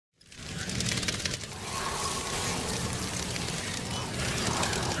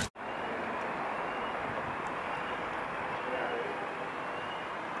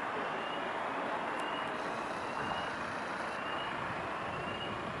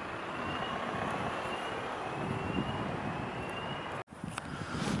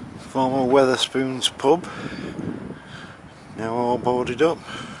Former Wetherspoon's pub, now all boarded up.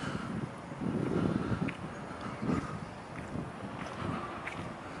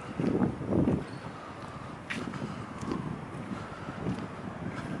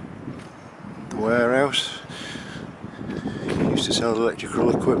 The warehouse, used to sell electrical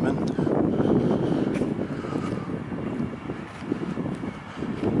equipment.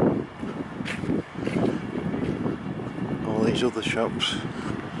 All these other shops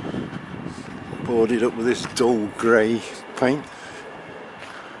boarded up with this dull grey paint.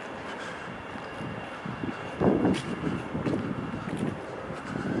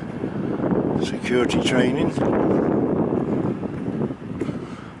 Security training.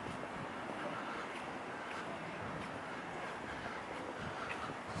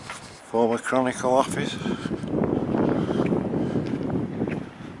 Former Chronicle office.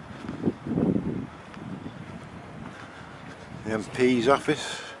 The MP's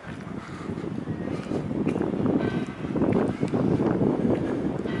office.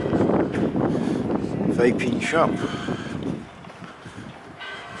 Vaping shop.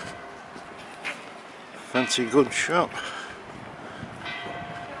 Fancy goods shop.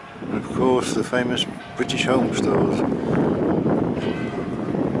 And of course the famous British home stores.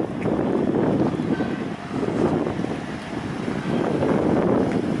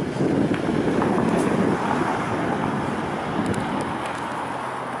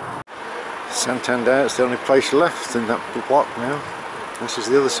 Santander, it's the only place left in that block now. This is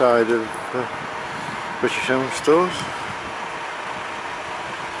the other side of British home stores.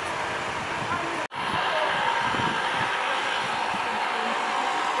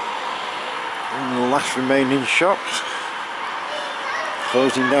 And the last remaining shops,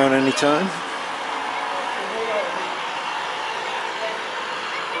 closing down any time.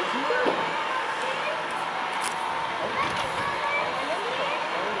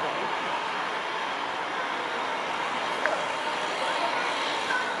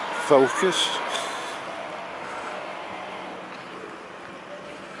 Focus.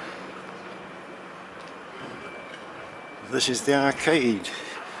 This is the arcade.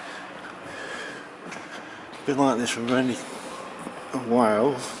 Been like this for a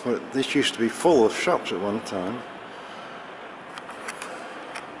while, but this used to be full of shops at one time.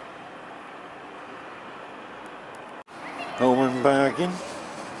 Home and Bargain.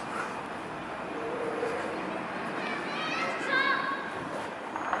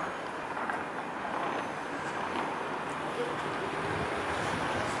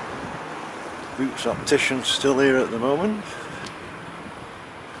 Boots Optician still here at the moment.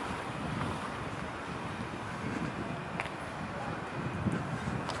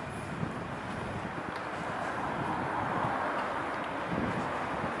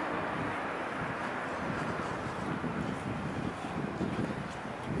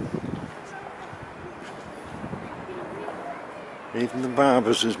 Even the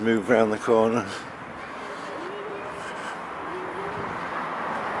barbers has moved round the corner.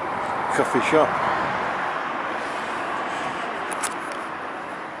 Coffee shop.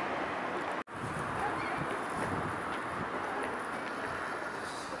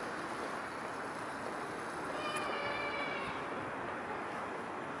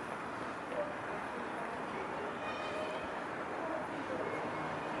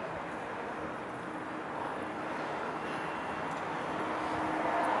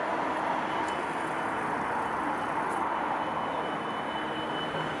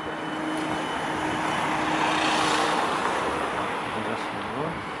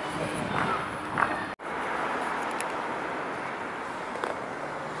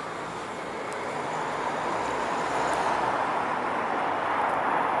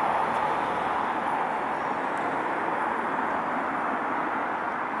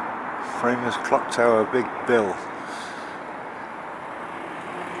 Famous clock tower, Big Bill.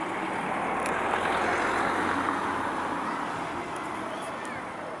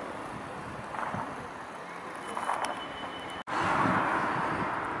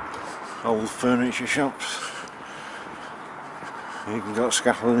 Old furniture shops. You can got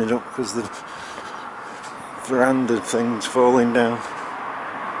scaffolding up because the veranda thing's falling down.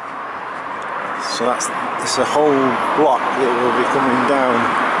 So it's a whole block that will be coming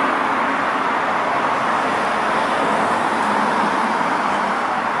down.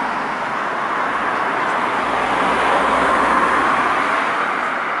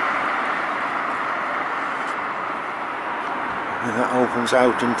 And that opens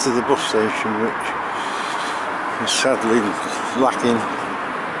out into the bus station, which is sadly lacking.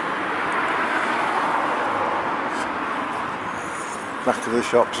 Back of the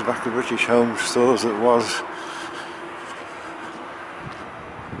shops, back of British home stores it was.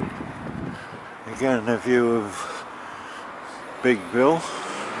 Again, a view of Big Bill.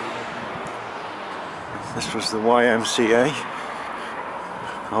 This was the YMCA.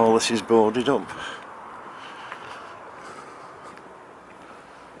 All this is boarded up.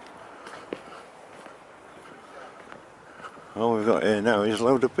 All we've got here now is a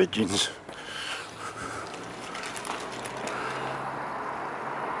load of pigeons.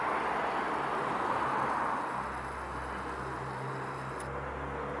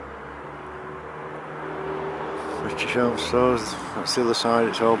 British Home Stores, that's the other side,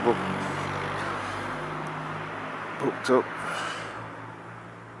 it's all booked up.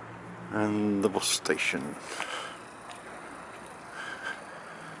 And the bus station.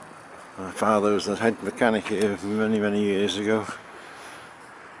 My father was the head mechanic here many years ago.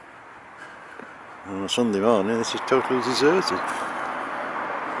 On a Sunday morning this is totally deserted.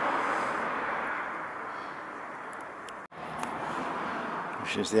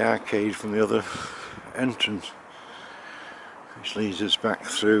 Which is the arcade from the other entrance, which leads us back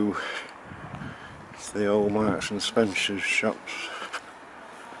through to the old Marks and Spencer's shops.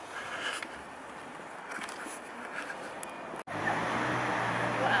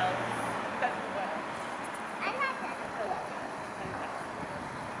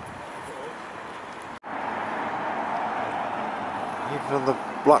 Even on the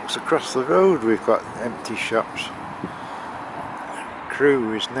blocks across the road we've got empty shops.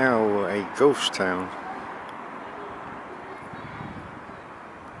 Crewe is now a ghost town.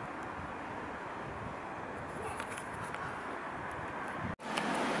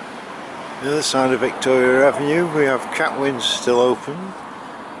 The other side of Victoria Avenue we have Catwin's still open.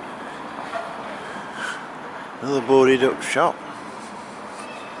 Another boarded up shop.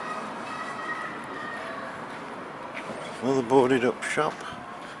 Another boarded up shop.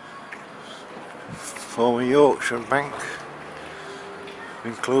 Former Yorkshire Bank.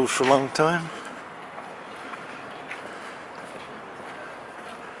 Been closed for a long time.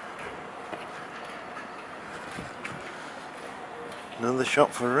 Another shop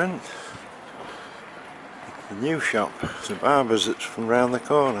for rent. A new shop, the barber's that's from round the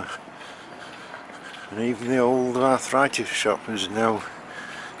corner. And even the old arthritis shop is now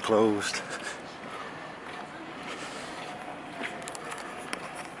closed.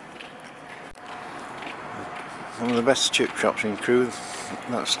 One of the best chip shops in Crewe,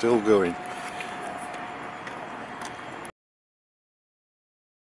 that's still going.